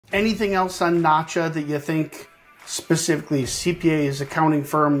Anything else on NACHA that you think specifically CPAs, accounting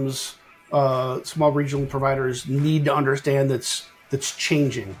firms, small regional providers need to understand that's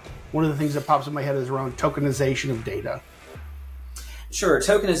changing? One of the things that pops in my head is around tokenization of data. Sure,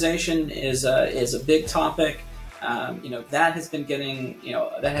 tokenization is a big topic. That has been getting,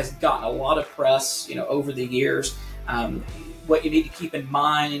 that has gotten a lot of press, over the years. What you need to keep in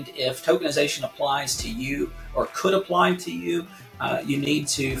mind, if tokenization applies to you or could apply to you, you need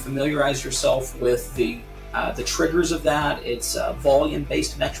to familiarize yourself with the triggers of that. It's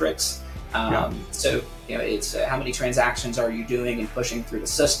volume-based metrics. So it's how many transactions are you doing and pushing through the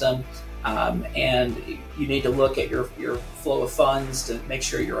system, and you need to look at your flow of funds to make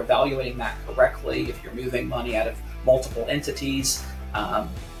sure you're evaluating that correctly if you're moving money out of multiple entities.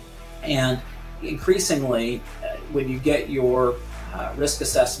 And increasingly, when you get your risk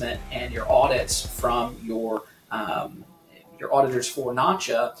assessment and your audits from your auditors for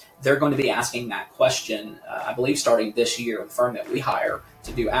NACHA, they're going to be asking that question. I believe starting this year, the firm that we hire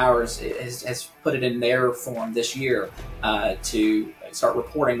to do ours has put it in their form this year to start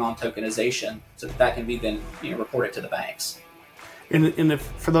reporting on tokenization, so that can be then reported to the banks. And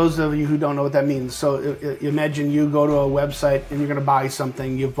for those of you who don't know what that means, so imagine you go to a website and you're going to buy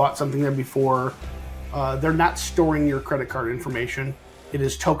something. You've bought something there before. They're not storing your credit card information. It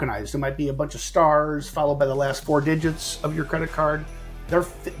is tokenized. It might be a bunch of stars followed by the last 4 digits of your credit card.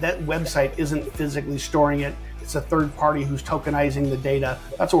 That website isn't physically storing it. It's a third party who's tokenizing the data.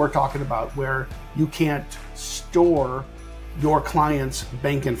 That's what we're talking about, where you can't store your client's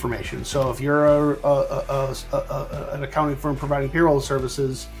bank information. So if you're an accounting firm providing payroll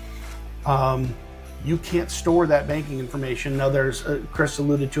services, you can't store that banking information. Now, there's Chris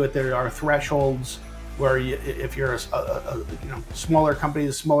alluded to it. There are thresholds where if you're a smaller company,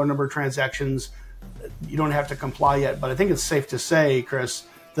 a smaller number of transactions, you don't have to comply yet. But I think it's safe to say, Chris,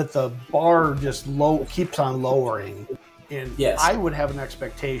 that the bar just keeps on lowering. And yes, I would have an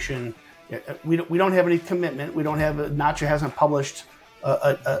expectation. We don't have any commitment. We don't have NACHA hasn't published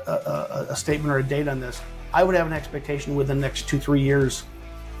a statement or a date on this. I would have an expectation within the next 2-3 years,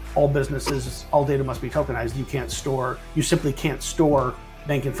 all data must be tokenized. You simply can't store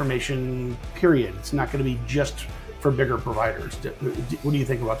bank information, period. It's not going to be just for bigger providers. What do you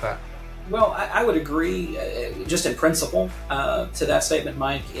think about that? Well, I would agree, just in principle, to that statement,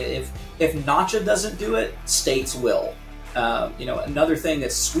 Mike. If NACHA doesn't do it, states will. Another thing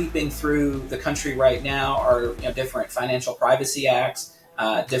that's sweeping through the country right now are different financial privacy acts,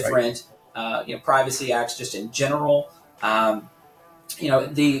 different privacy acts just in general. The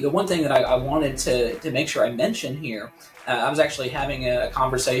one thing that I wanted to make sure I mention here, I was actually having a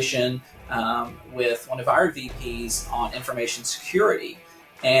conversation with one of our VPs on information security,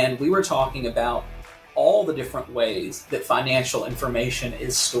 and we were talking about all the different ways that financial information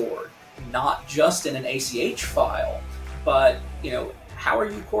is stored, not just in an ACH file, but how are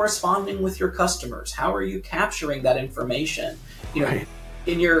you corresponding with your customers? How are you capturing that information? Right.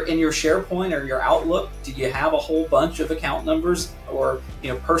 In your SharePoint or your Outlook, do you have a whole bunch of account numbers or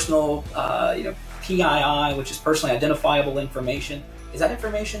personal PII, which is personally identifiable information? Is that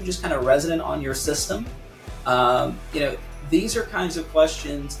information just kind of resident on your system? These are kinds of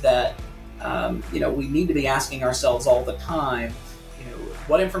questions that we need to be asking ourselves all the time.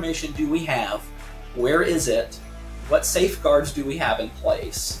 What information do we have? Where is it? What safeguards do we have in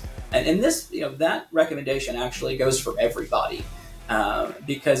place? And in this, that recommendation actually goes for everybody.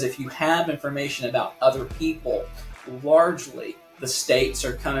 Because if you have information about other people, largely the states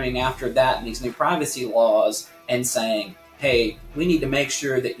are coming after that in these new privacy laws and saying, hey, we need to make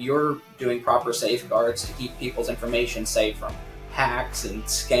sure that you're doing proper safeguards to keep people's information safe from hacks and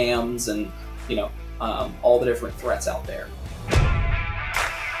scams and all the different threats out there.